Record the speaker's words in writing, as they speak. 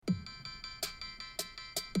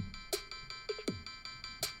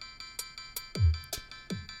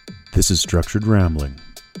This is Structured Rambling,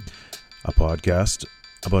 a podcast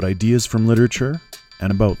about ideas from literature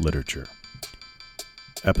and about literature.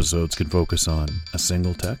 Episodes can focus on a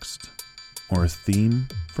single text or a theme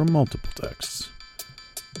from multiple texts.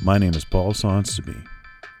 My name is Paul Sonseby.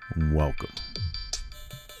 Welcome.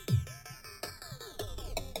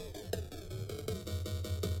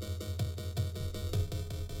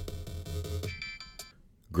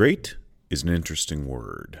 Great is an interesting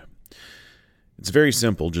word. It's very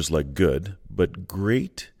simple, just like good, but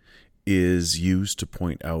great is used to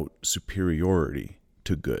point out superiority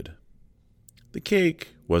to good. The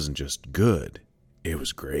cake wasn't just good, it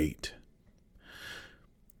was great.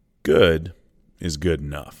 Good is good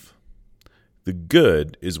enough. The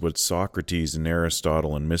good is what Socrates and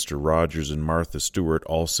Aristotle and Mr. Rogers and Martha Stewart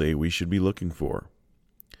all say we should be looking for.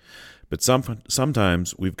 But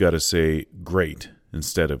sometimes we've got to say great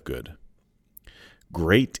instead of good.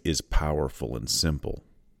 Great is powerful and simple.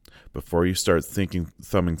 Before you start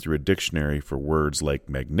thumbing through a dictionary for words like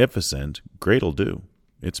magnificent, great'll do.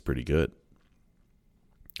 It's pretty good.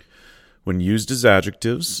 When used as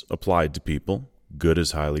adjectives applied to people, good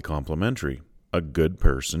is highly complimentary. A good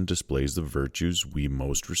person displays the virtues we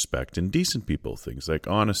most respect in decent people, things like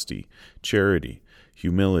honesty, charity,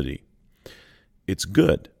 humility. It's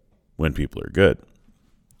good when people are good.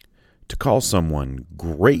 To call someone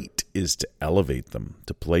great is to elevate them,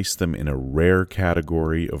 to place them in a rare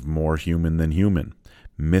category of more human than human,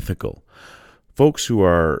 mythical. Folks who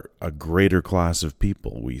are a greater class of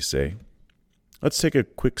people, we say. Let's take a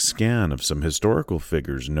quick scan of some historical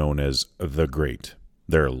figures known as the Great.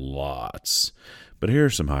 There are lots, but here are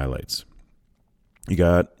some highlights. You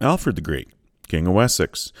got Alfred the Great, King of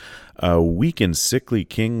Wessex, a weak and sickly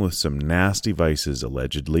king with some nasty vices,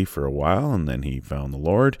 allegedly, for a while, and then he found the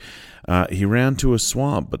Lord. He ran to a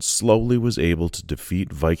swamp, but slowly was able to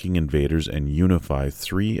defeat Viking invaders and unify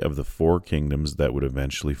 3 of the 4 kingdoms that would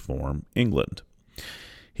eventually form England.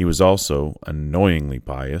 He was also annoyingly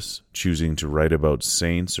pious, choosing to write about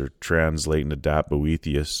saints or translate and adapt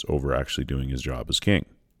Boethius over actually doing his job as king.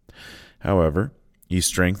 However, he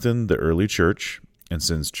strengthened the early church, and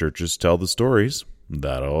since churches tell the stories,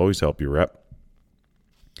 that'll always help you rep.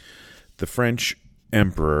 The French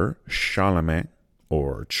Emperor Charlemagne,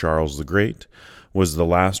 or Charles the Great, was the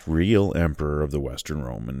last real emperor of the Western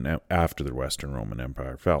Roman after the Western Roman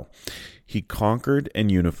Empire fell. He conquered and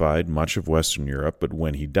unified much of Western Europe, but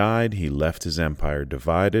when he died, he left his empire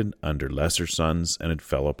divided under lesser sons, and it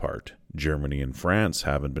fell apart. Germany and France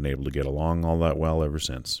haven't been able to get along all that well ever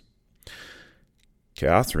since.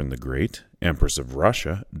 Catherine the Great, Empress of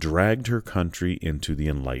Russia, dragged her country into the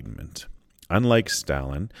Enlightenment. Unlike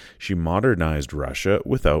Stalin, she modernized Russia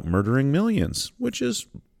without murdering millions, which is,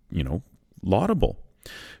 laudable.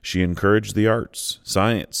 She encouraged the arts,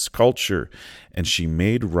 science, culture, and she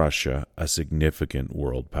made Russia a significant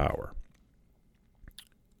world power.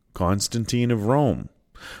 Constantine of Rome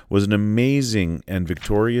was an amazing and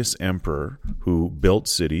victorious emperor who built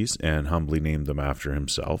cities and humbly named them after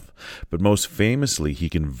himself, but most famously he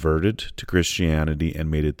converted to Christianity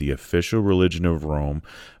and made it the official religion of Rome,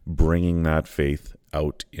 bringing that faith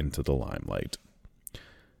out into the limelight.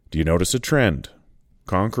 Do you notice a trend?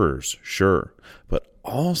 Conquerors, sure, but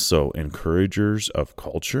also encouragers of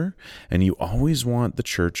culture, and you always want the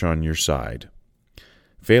church on your side.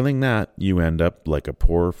 Failing that, you end up like a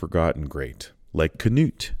poor, forgotten great. Like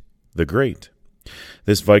Canute the Great.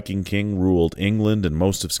 This Viking king ruled England and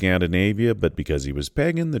most of Scandinavia, but because he was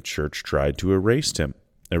pagan, the church tried to erase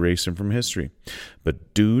him from history.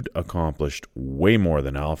 But dude accomplished way more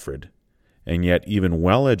than Alfred, and yet even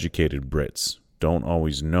well-educated Brits don't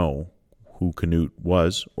always know who Canute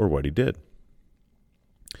was or what he did.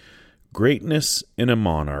 Greatness in a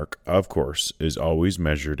monarch, of course, is always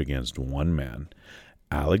measured against one man,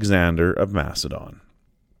 Alexander of Macedon.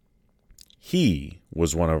 He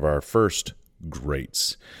was one of our first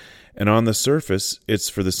greats, and on the surface, it's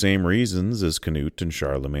for the same reasons as Canute and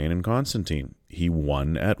Charlemagne and Constantine. He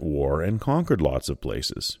won at war and conquered lots of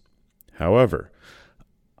places. However,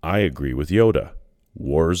 I agree with Yoda.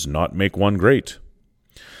 Wars not make one great.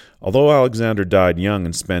 Although Alexander died young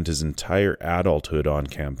and spent his entire adulthood on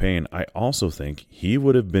campaign, I also think he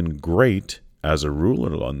would have been great as a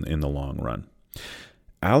ruler in the long run.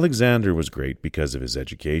 Alexander was great because of his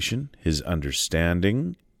education, his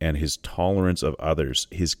understanding, and his tolerance of others.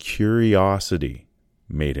 His curiosity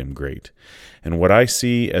made him great. And what I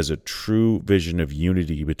see as a true vision of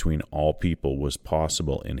unity between all people was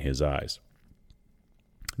possible in his eyes.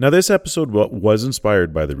 Now, this episode was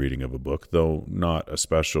inspired by the reading of a book, though not a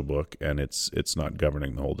special book, and it's not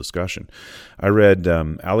governing the whole discussion. I read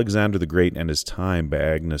Alexander the Great and His Time by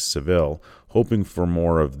Agnes Saville, hoping for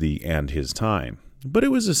more of the and his time. But it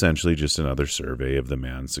was essentially just another survey of the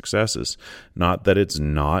man's successes. Not that it's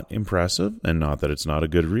not impressive, and not that it's not a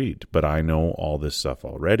good read, but I know all this stuff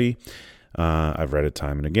already. I've read it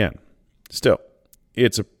time and again. Still,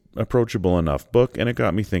 it's a approachable enough book, and it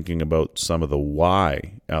got me thinking about some of the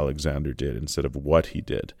why Alexander did instead of what he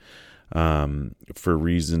did, for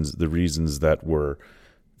the reasons that were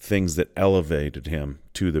things that elevated him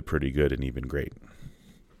to the pretty good and even great.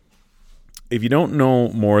 If you don't know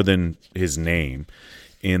more than his name,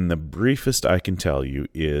 in the briefest I can tell you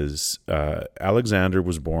is Alexander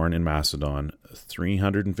was born in Macedon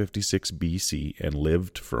 356 BC and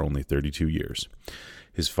lived for only 32 years.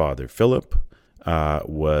 His father, Philip,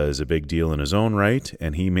 was a big deal in his own right,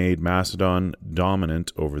 and he made Macedon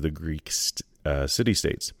dominant over the Greek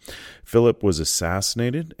city-states. Philip was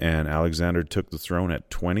assassinated, and Alexander took the throne at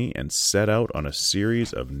 20 and set out on a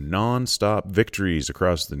series of non-stop victories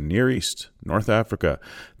across the Near East, North Africa,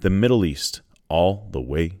 the Middle East, all the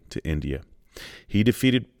way to India. He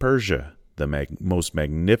defeated Persia, the most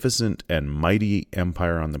magnificent and mighty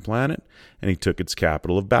empire on the planet, and he took its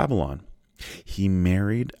capital of Babylon. He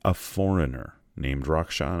married a foreigner named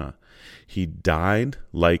Roxana. He died,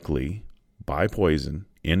 likely by poison,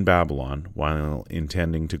 in Babylon while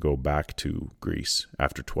intending to go back to Greece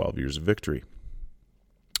after 12 years of victory.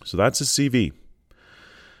 So that's his CV.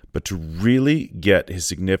 But to really get his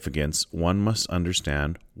significance, one must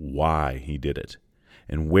understand why he did it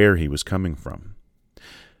and where he was coming from.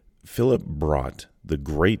 Philip brought the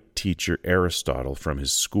great teacher Aristotle from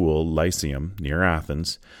his school, Lyceum, near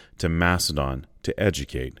Athens, to Macedon to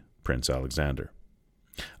educate Prince Alexander.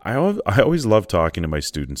 I always love talking to my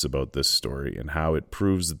students about this story and how it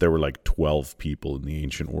proves that there were like 12 people in the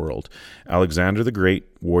ancient world. Alexander the Great,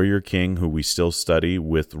 warrior king who we still study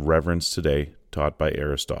with reverence today, taught by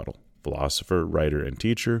Aristotle, philosopher, writer, and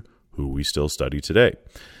teacher who we still study today.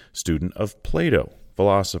 Student of Plato,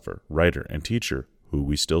 philosopher, writer, and teacher who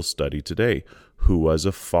we still study today, who was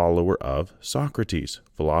a follower of Socrates,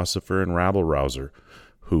 philosopher and rabble-rouser,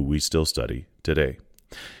 who we still study today.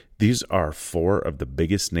 These are four of the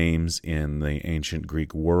biggest names in the ancient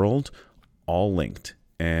Greek world, all linked,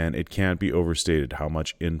 and it can't be overstated how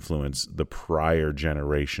much influence the prior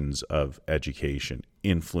generations of education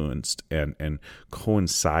influenced and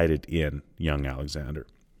coincided in young Alexander.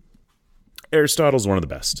 Aristotle's one of the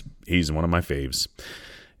best. He's one of my faves.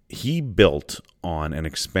 He built on and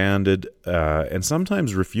expanded and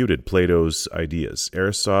sometimes refuted Plato's ideas.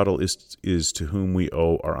 Aristotle is to whom we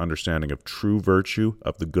owe our understanding of true virtue,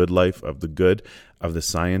 of the good life, of the good, of the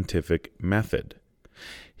scientific method.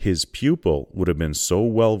 His pupil would have been so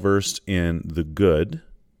well versed in the good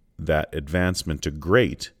that advancement to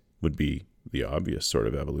great would be the obvious sort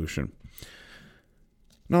of evolution.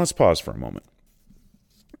 Now let's pause for a moment.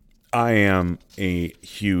 I am a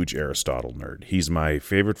huge Aristotle nerd. He's my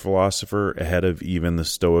favorite philosopher, ahead of even the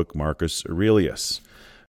Stoic Marcus Aurelius.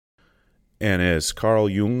 And as Carl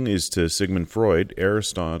Jung is to Sigmund Freud,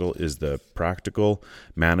 Aristotle is the practical,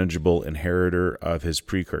 manageable inheritor of his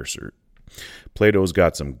precursor. Plato's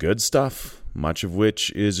got some good stuff, much of which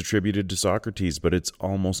is attributed to Socrates, but it's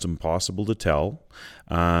almost impossible to tell.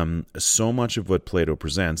 So much of what Plato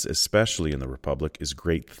presents, especially in the Republic, is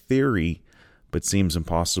great theory, but seems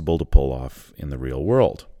impossible to pull off in the real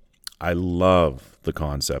world. I love the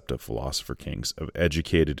concept of philosopher kings, of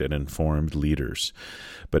educated and informed leaders,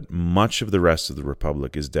 but much of the rest of the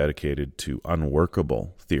Republic is dedicated to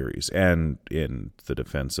unworkable theories. And in the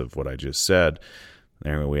defense of what I just said,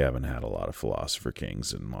 we haven't had a lot of philosopher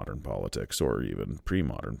kings in modern politics or even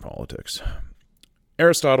pre-modern politics.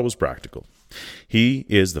 Aristotle was practical. He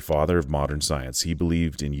is the father of modern science. He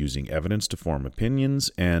believed in using evidence to form opinions,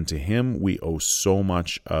 and to him we owe so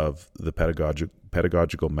much of the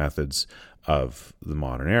pedagogical methods of the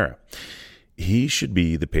modern era. He should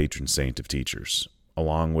be the patron saint of teachers,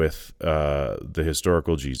 along with the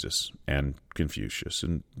historical Jesus and Confucius.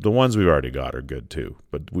 And the ones we've already got are good too,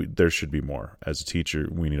 but there should be more. As a teacher,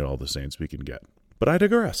 we need all the saints we can get. But I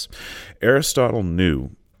digress. Aristotle knew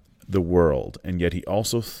the world, and yet he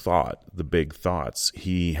also thought the big thoughts.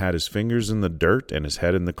 He had his fingers in the dirt and his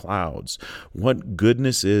head in the clouds. What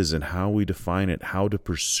goodness is and how we define it, how to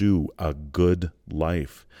pursue a good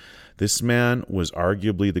life. This man was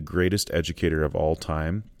arguably the greatest educator of all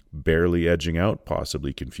time, barely edging out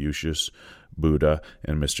possibly Confucius, Buddha,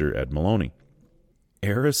 and Mr. Ed Maloney.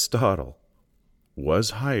 Aristotle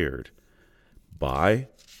was hired by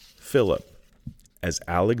Philip as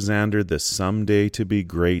Alexander the someday to be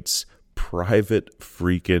great's private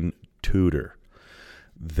freaking tutor.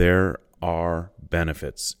 There are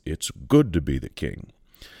benefits. It's good to be the king.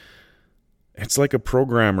 It's like a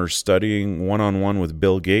programmer studying one-on-one with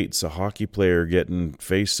Bill Gates, a hockey player getting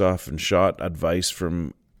face-off and shot advice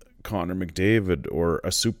from Connor McDavid, or a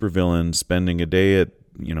supervillain spending a day at,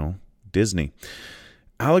 Disney.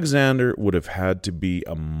 Alexander would have had to be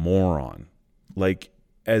a moron, like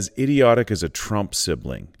as idiotic as a Trump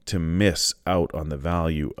sibling, to miss out on the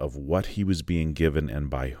value of what he was being given and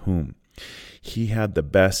by whom. He had the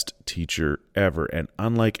best teacher ever, and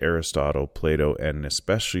unlike Aristotle, Plato, and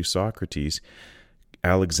especially Socrates,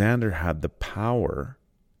 Alexander had the power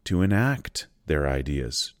to enact their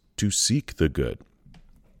ideas, to seek the good.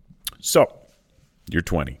 So, you're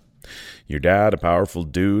 20. Your dad, a powerful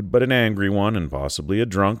dude, but an angry one and possibly a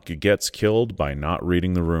drunk, gets killed by not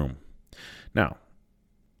reading the room. Now,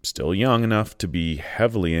 still young enough to be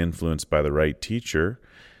heavily influenced by the right teacher,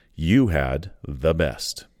 you had the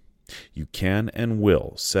best. You can and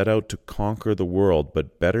will set out to conquer the world,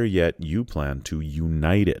 but better yet, you plan to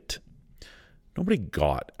unite it. Nobody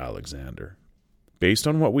got Alexander. Based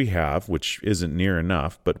on what we have, which isn't near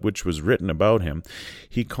enough, but which was written about him,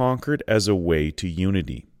 he conquered as a way to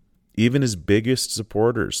unity. Even his biggest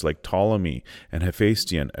supporters, like Ptolemy and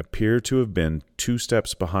Hephaestion, appear to have been 2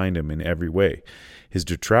 steps behind him in every way. His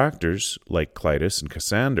detractors, like Clitus and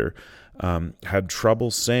Cassander, had trouble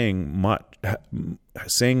saying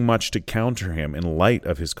much to counter him in light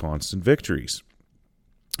of his constant victories.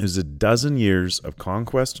 It was a dozen years of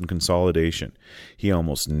conquest and consolidation. He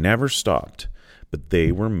almost never stopped, but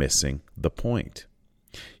they were missing the point.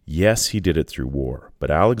 Yes, he did it through war,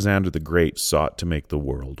 but Alexander the Great sought to make the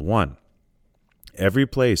world one. Every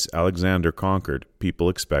place Alexander conquered, people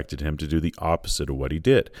expected him to do the opposite of what he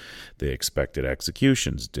did. They expected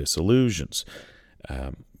executions, dissolutions,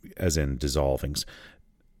 as in dissolvings.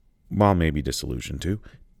 Well, maybe dissolution too.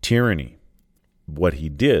 Tyranny. What he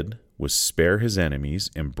did was spare his enemies,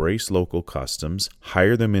 embrace local customs,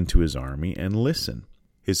 hire them into his army, and listen.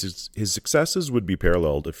 His successes would be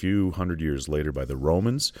paralleled a few hundred years later by the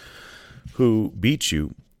Romans, who beat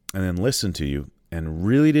you and then listened to you and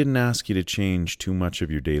really didn't ask you to change too much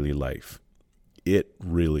of your daily life. It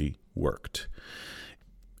really worked.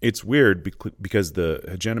 It's weird because the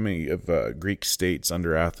hegemony of Greek states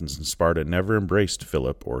under Athens and Sparta never embraced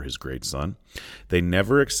Philip or his great son. They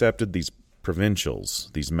never accepted these provincials,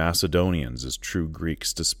 these Macedonians, as true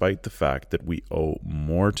Greeks, despite the fact that we owe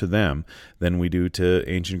more to them than we do to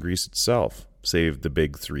ancient Greece itself, save the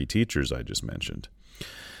big 3 teachers I just mentioned.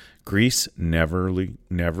 Greece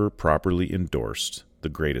never properly endorsed the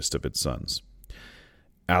greatest of its sons.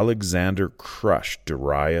 Alexander crushed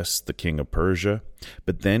Darius, the king of Persia,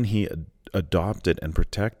 but then he adopted and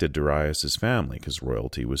protected Darius's family because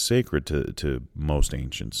royalty was sacred to most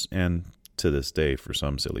ancients and to this day for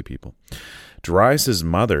some silly people. Darius's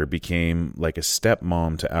mother became like a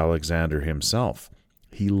stepmom to Alexander himself.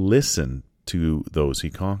 He listened to those he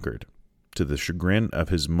conquered. To the chagrin of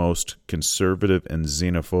his most conservative and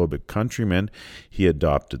xenophobic countrymen, he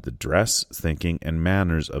adopted the dress, thinking, and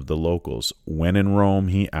manners of the locals. When in Rome,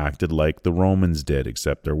 he acted like the Romans did,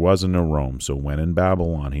 except there wasn't a Rome, so when in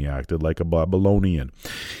Babylon, he acted like a Babylonian.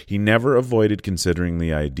 He never avoided considering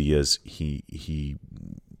the ideas he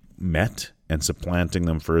met and supplanting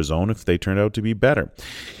them for his own if they turned out to be better.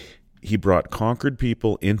 He brought conquered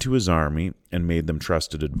people into his army and made them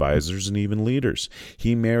trusted advisors and even leaders.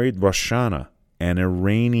 He married Roshana, an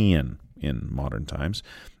Iranian in modern times,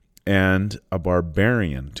 and a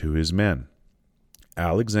barbarian to his men.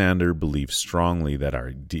 Alexander believed strongly that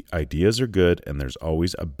our ideas are good and there's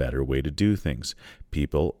always a better way to do things.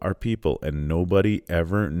 People are people, and nobody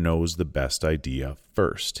ever knows the best idea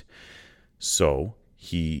first. So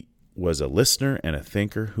he was a listener and a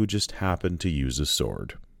thinker who just happened to use a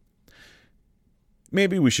sword.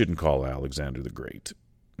 Maybe we shouldn't call Alexander the Great.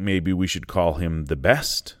 Maybe we should call him the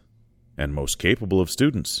best and most capable of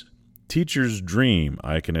students. Teachers dream,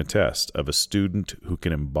 I can attest, of a student who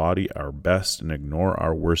can embody our best and ignore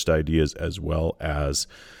our worst ideas as well as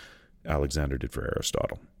Alexander did for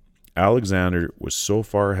Aristotle. Alexander was so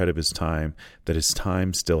far ahead of his time that his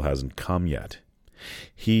time still hasn't come yet.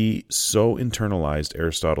 He so internalized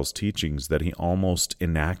Aristotle's teachings that he almost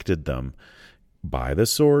enacted them. By the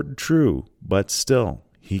sword, true, but still,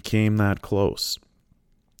 he came that close.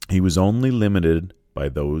 He was only limited by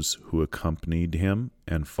those who accompanied him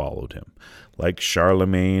and followed him. Like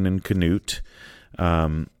Charlemagne and Canute,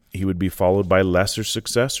 he would be followed by lesser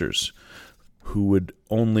successors who would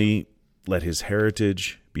only let his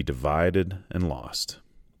heritage be divided and lost.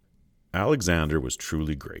 Alexander was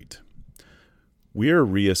truly great. We are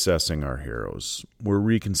reassessing our heroes. We're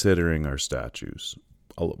reconsidering our statues.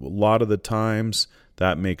 A lot of the times,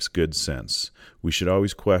 that makes good sense. We should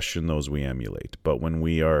always question those we emulate. But when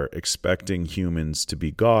we are expecting humans to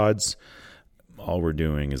be gods, all we're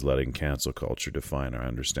doing is letting cancel culture define our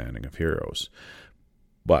understanding of heroes.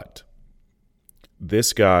 But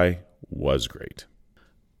this guy was great.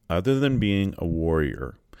 Other than being a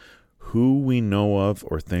warrior, who we know of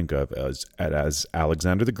or think of as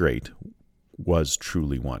Alexander the Great was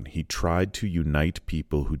truly one. He tried to unite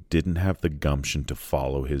people who didn't have the gumption to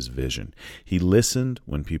follow his vision. He listened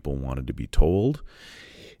when people wanted to be told.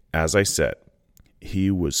 As I said,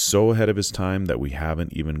 he was so ahead of his time that we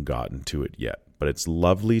haven't even gotten to it yet. But it's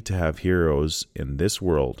lovely to have heroes in this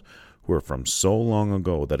world who are from so long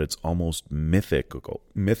ago that it's almost mythical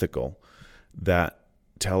that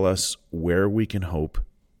tell us where we can hope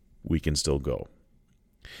we can still go.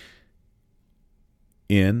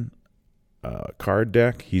 In card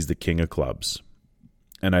deck, he's the king of clubs.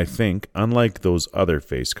 And I think, unlike those other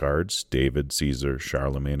face cards, David, Caesar,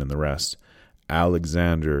 Charlemagne, and the rest,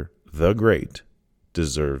 Alexander the Great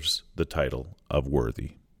deserves the title of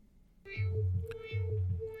worthy.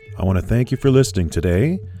 I want to thank you for listening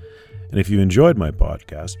today. And if you enjoyed my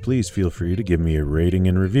podcast, please feel free to give me a rating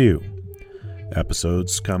and review.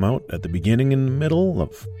 Episodes come out at the beginning and the middle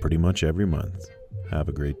of pretty much every month. Have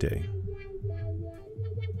a great day.